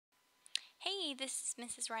Hi, this is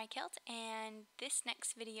Mrs. Reichelt, and this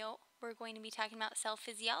next video we're going to be talking about cell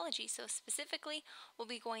physiology. So specifically, we'll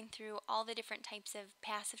be going through all the different types of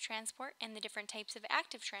passive transport and the different types of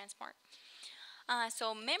active transport.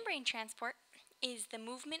 So membrane transport is the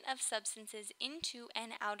movement of substances into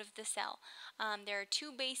and out of the cell. There are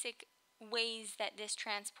two basic ways that this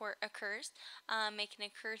transport occurs. It can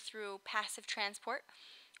occur through passive transport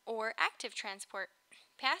or active transport.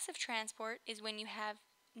 Passive transport is when you have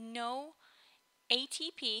no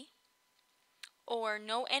ATP or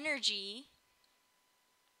no energy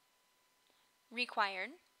required.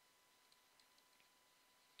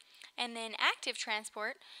 And then active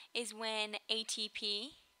transport is when ATP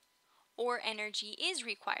or energy is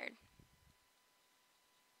required.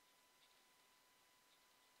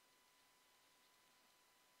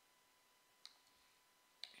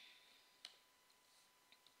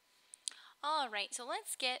 Alright, so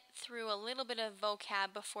let's get through a little bit of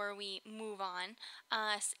vocab before we move on.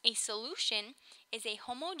 A solution is a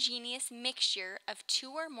homogeneous mixture of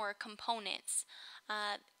two or more components.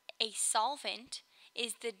 A solvent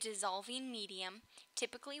is the dissolving medium,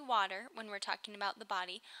 typically water when we're talking about the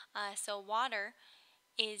body. So water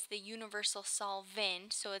is the universal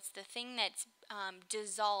solvent, so it's the thing that's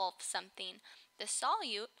dissolves something. The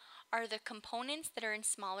solute are the components that are in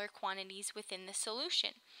smaller quantities within the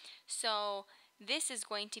solution. So this is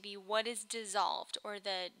going to be what is dissolved, or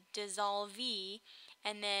the dissolvee,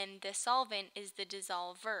 and then the solvent is the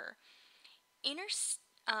dissolver.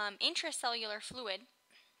 Intracellular fluid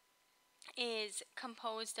is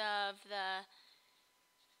composed of the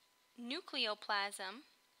nucleoplasm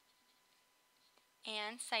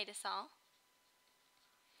and cytosol.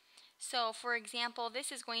 So, for example,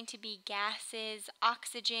 this is going to be gases,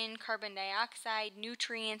 oxygen, carbon dioxide,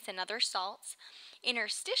 nutrients, and other salts.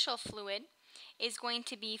 Interstitial fluid is going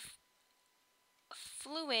to be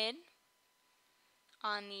fluid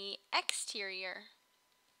on the exterior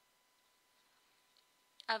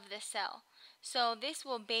of the cell. So this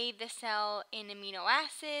will bathe the cell in amino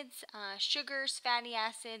acids, sugars, fatty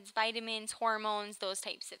acids, vitamins, hormones, those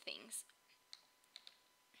types of things.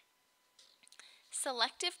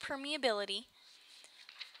 Selective permeability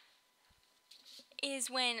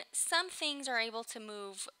is when some things are able to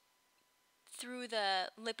move through the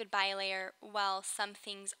lipid bilayer while some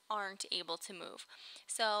things aren't able to move.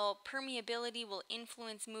 So permeability will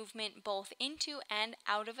influence movement both into and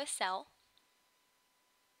out of a cell.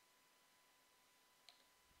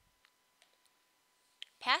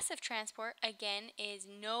 Passive transport, again, is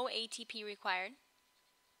no ATP required.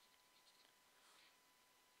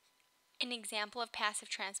 An example of passive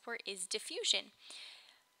transport is diffusion.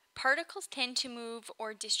 Particles tend to move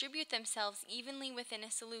or distribute themselves evenly within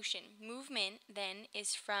a solution. Movement, then,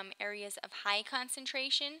 is from areas of high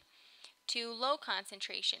concentration to low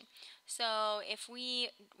concentration. So if we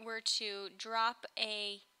were to drop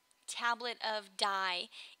a tablet of dye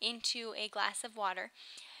into a glass of water,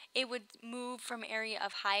 it would move from area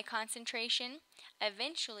of high concentration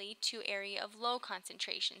eventually to area of low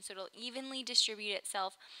concentration. So it'll evenly distribute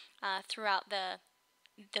itself throughout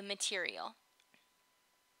the material.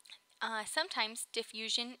 Sometimes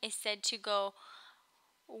diffusion is said to go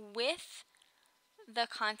with the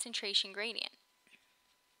concentration gradient.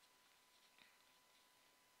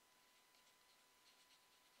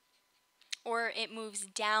 Or it moves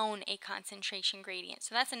down a concentration gradient.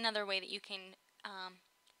 So that's another way that you can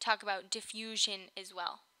talk about diffusion as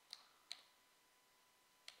well.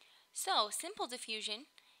 So simple diffusion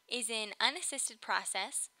is an unassisted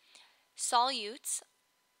process. Solutes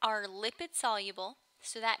are lipid soluble,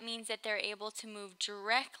 so that means that they're able to move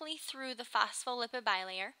directly through the phospholipid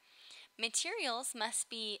bilayer. Materials must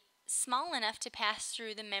be small enough to pass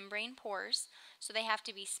through the membrane pores, so they have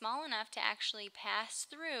to be small enough to actually pass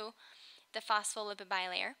through the phospholipid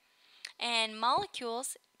bilayer. And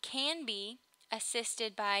molecules can be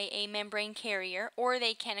assisted by a membrane carrier, or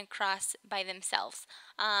they can cross by themselves.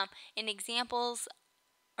 Examples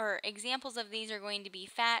of these are going to be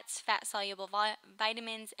fats, fat-soluble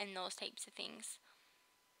vitamins, and those types of things.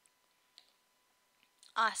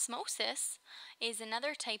 Osmosis is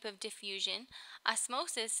another type of diffusion.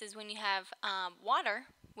 Osmosis is when you have water,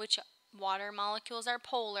 which water molecules are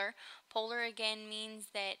polar. Polar again means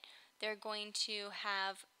that they're going to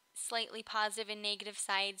have slightly positive and negative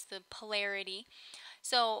sides, the polarity.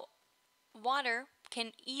 So water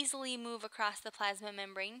can easily move across the plasma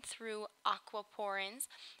membrane through aquaporins.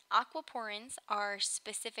 Aquaporins are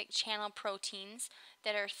specific channel proteins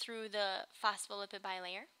that are through the phospholipid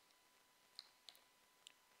bilayer.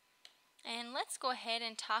 And let's go ahead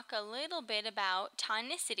and talk a little bit about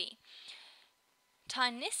tonicity.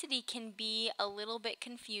 Tonicity can be a little bit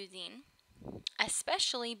confusing.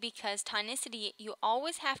 especially because tonicity, you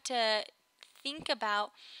always have to think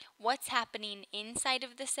about what's happening inside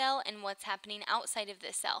of the cell and what's happening outside of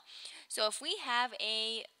the cell. So if we have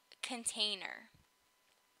a container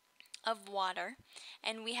of water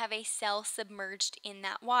and we have a cell submerged in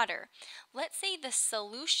that water, let's say the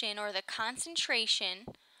solution or the concentration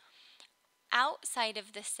outside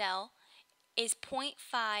of the cell is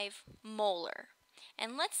 0.5 molar.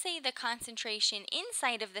 And let's say the concentration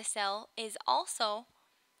inside of the cell is also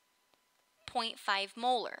 0.5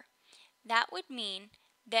 molar. That would mean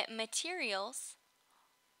that materials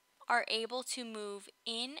are able to move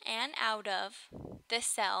in and out of the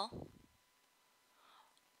cell.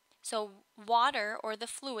 So water or the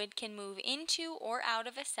fluid can move into or out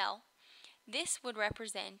of a cell. This would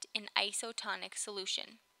represent an isotonic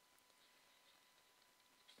solution.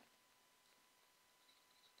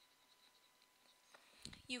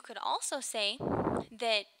 You could also say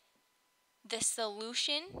that the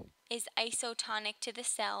solution is isotonic to the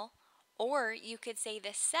cell, or you could say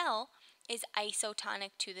the cell is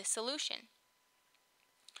isotonic to the solution.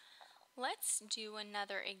 Let's do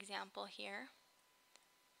another example here.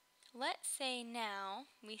 Let's say now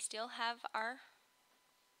we still have our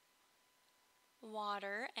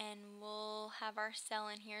water and we'll have our cell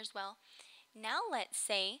in here as well. Now let's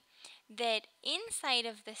say that inside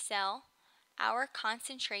of the cell, our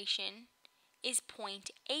concentration is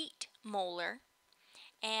 0.8 molar,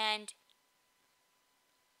 and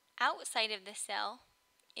outside of the cell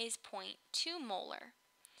is 0.2 molar.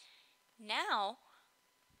 Now,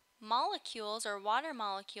 molecules or water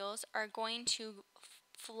molecules are going to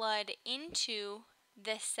flood into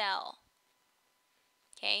the cell.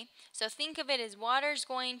 Okay, so think of it as water is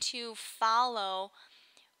going to follow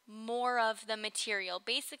more of the material.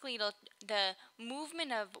 Basically, the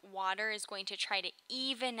movement of water is going to try to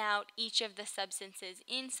even out each of the substances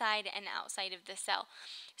inside and outside of the cell.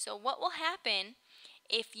 So what will happen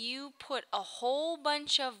if you put a whole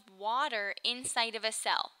bunch of water inside of a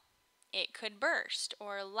cell? It could burst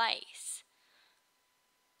or lyse.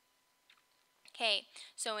 Okay,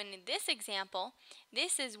 so in this example,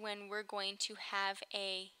 this is when we're going to have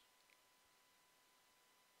a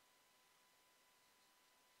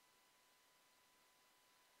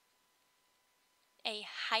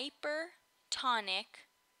hypertonic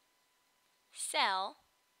cell,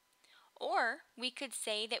 or we could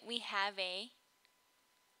say that we have a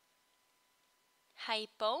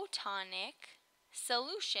hypotonic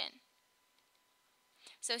solution.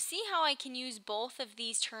 So see how I can use both of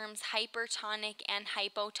these terms, hypertonic and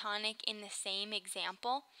hypotonic, in the same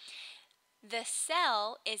example? The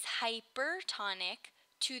cell is hypertonic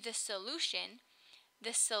to the solution.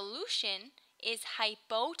 The solution is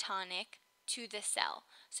hypotonic to the cell.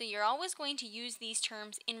 So you're always going to use these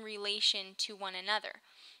terms in relation to one another.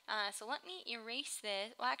 So let me erase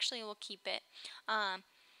this. Well, actually, we'll keep it.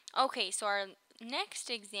 Okay, so our next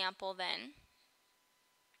example then.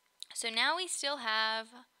 So now we still have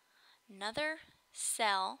another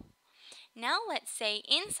cell. Now let's say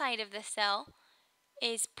inside of the cell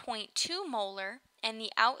is 0.2 molar and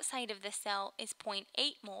the outside of the cell is 0.8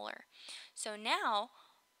 molar. So now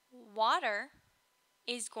water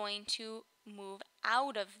is going to move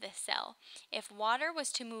out of the cell. If water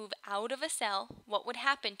was to move out of a cell, what would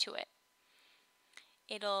happen to it?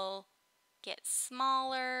 It'll get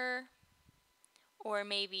smaller, or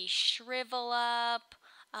maybe shrivel up,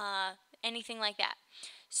 anything like that.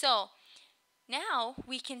 So now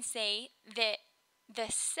we can say that the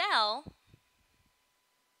cell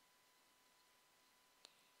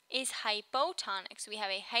is hypotonic. So we have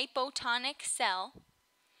a hypotonic cell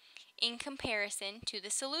in comparison to the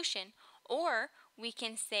solution. Or we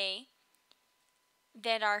can say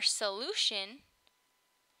that our solution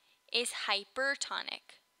is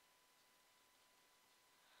hypertonic.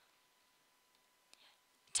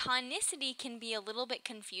 Tonicity can be a little bit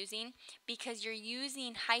confusing because you're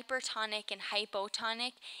using hypertonic and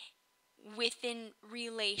hypotonic within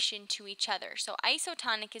relation to each other. So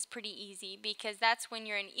isotonic is pretty easy because that's when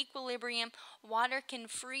you're in equilibrium. Water can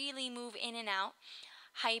freely move in and out.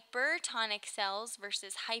 Hypertonic cells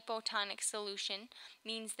versus hypotonic solution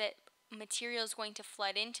means that material is going to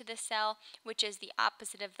flood into the cell, which is the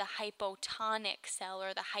opposite of the hypotonic cell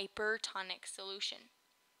or the hypertonic solution.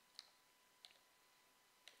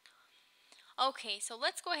 Okay, so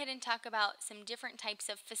let's go ahead and talk about some different types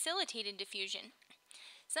of facilitated diffusion.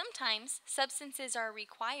 Sometimes substances are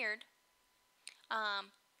required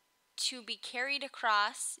to be carried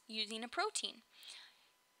across using a protein.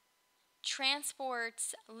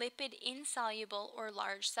 Transports lipid insoluble or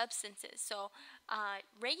large substances. So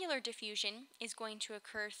regular diffusion is going to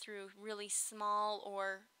occur through really small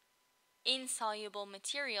or insoluble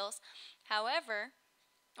materials, however,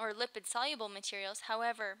 or lipid soluble materials.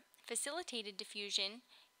 However, facilitated diffusion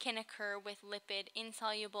can occur with lipid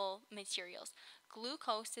insoluble materials.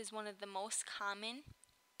 Glucose is one of the most common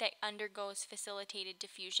that undergoes facilitated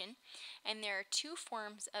diffusion, and there are two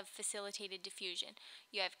forms of facilitated diffusion.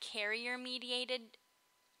 You have carrier mediated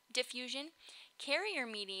diffusion. Carrier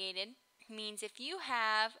mediated means if you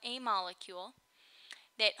have a molecule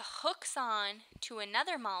that hooks on to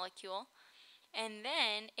another molecule, and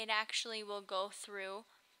then it actually will go through.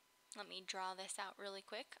 Let me draw this out really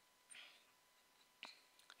quick.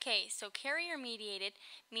 Okay, so carrier mediated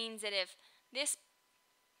means that if this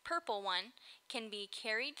purple one can be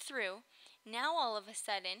carried through, now all of a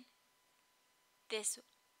sudden this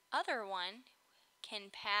other one can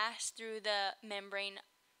pass through the membrane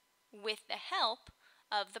with the help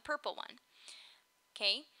of the purple one.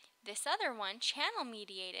 Okay, this other one, channel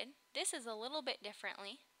mediated, this is a little bit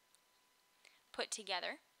differently put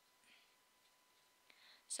together.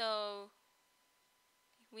 So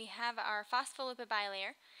we have our phospholipid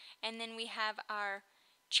bilayer, and then we have our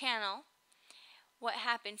channel. What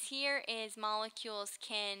happens here is molecules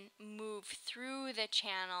can move through the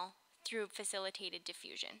channel through facilitated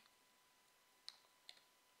diffusion.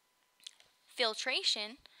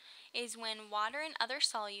 Filtration is when water and other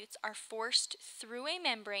solutes are forced through a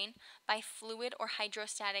membrane by fluid or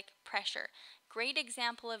hydrostatic pressure. Great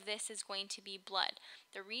example of this is going to be blood.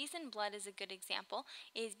 The reason blood is a good example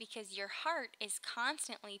is because your heart is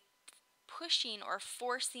constantly pushing or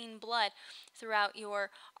forcing blood throughout your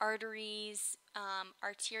arteries,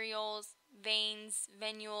 arterioles, veins,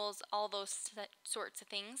 venules, all those sorts of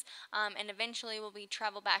things, and eventually will be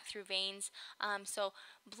travel back through veins. So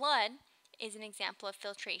blood is an example of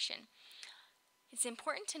filtration. It's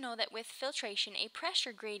important to know that with filtration, a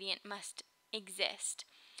pressure gradient must exist.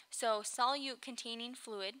 So solute containing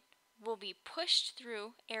fluid will be pushed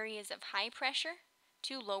through areas of high pressure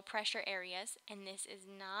to low pressure areas, and this is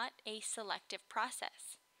not a selective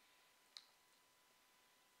process.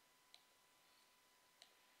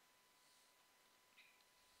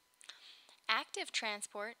 Active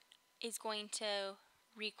transport is going to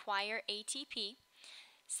require ATP.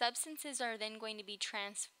 Substances are then going to be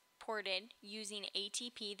transported using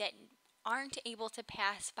ATP that aren't able to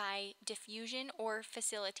pass by diffusion or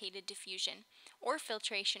facilitated diffusion, or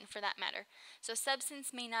filtration for that matter. So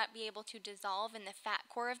substance may not be able to dissolve in the fat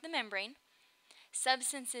core of the membrane.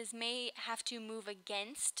 Substances may have to move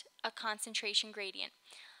against a concentration gradient.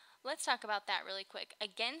 Let's talk about that really quick.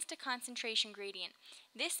 Against a concentration gradient.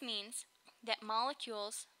 This means that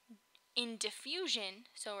molecules in diffusion,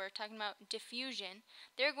 so we're talking about diffusion,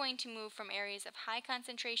 they're going to move from areas of high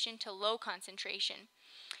concentration to low concentration.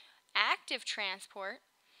 Active transport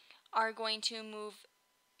are going to move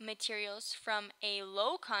materials from a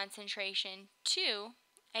low concentration to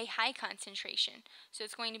a high concentration. So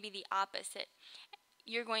it's going to be the opposite.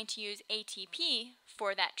 You're going to use ATP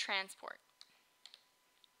for that transport.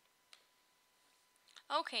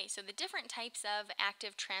 Okay, so the different types of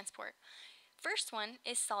active transport. First one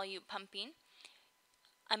is solute pumping.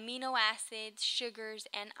 Amino acids, sugars,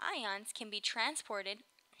 and ions can be transported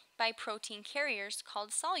by protein carriers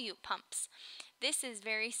called solute pumps. This is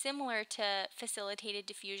very similar to facilitated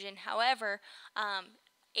diffusion, however,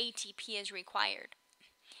 ATP is required.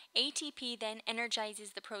 ATP then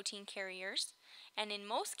energizes the protein carriers, and in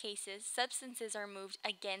most cases, substances are moved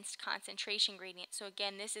against concentration gradient. So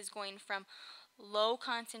again, this is going from low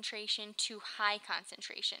concentration to high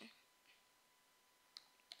concentration.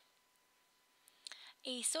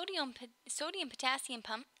 A sodium-potassium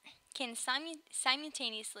pump can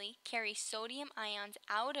simultaneously carry sodium ions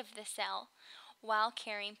out of the cell while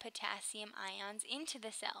carrying potassium ions into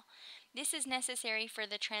the cell. This is necessary for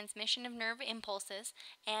the transmission of nerve impulses,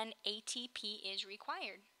 and ATP is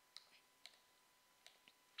required.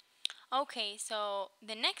 Okay, so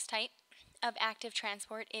the next type of active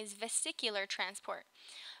transport is vesicular transport.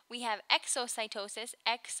 We have exocytosis.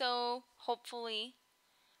 Exo hopefully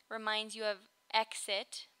reminds you of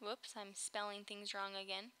exit. Whoops, I'm spelling things wrong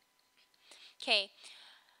again. Okay,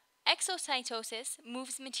 exocytosis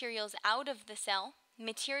moves materials out of the cell.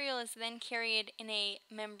 Material is then carried in a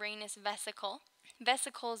membranous vesicle.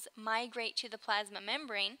 Vesicles migrate to the plasma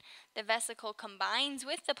membrane. The vesicle combines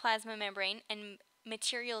with the plasma membrane, and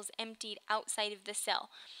material is emptied outside of the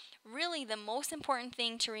cell. Really, the most important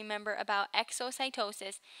thing to remember about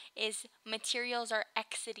exocytosis is materials are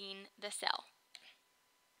exiting the cell.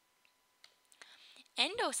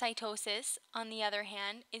 Endocytosis, on the other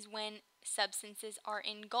hand, is when substances are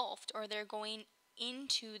engulfed or they're going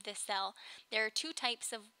into the cell. There are two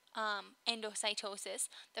types of endocytosis.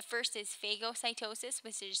 The first is phagocytosis,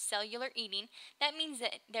 which is cellular eating. That means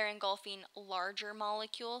that they're engulfing larger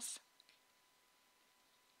molecules.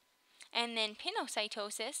 And then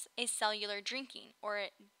pinocytosis is cellular drinking, or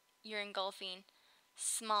you're engulfing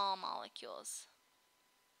small molecules.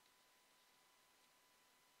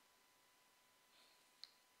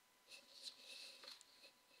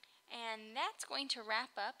 And that's going to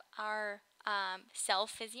wrap up our cell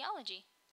physiology.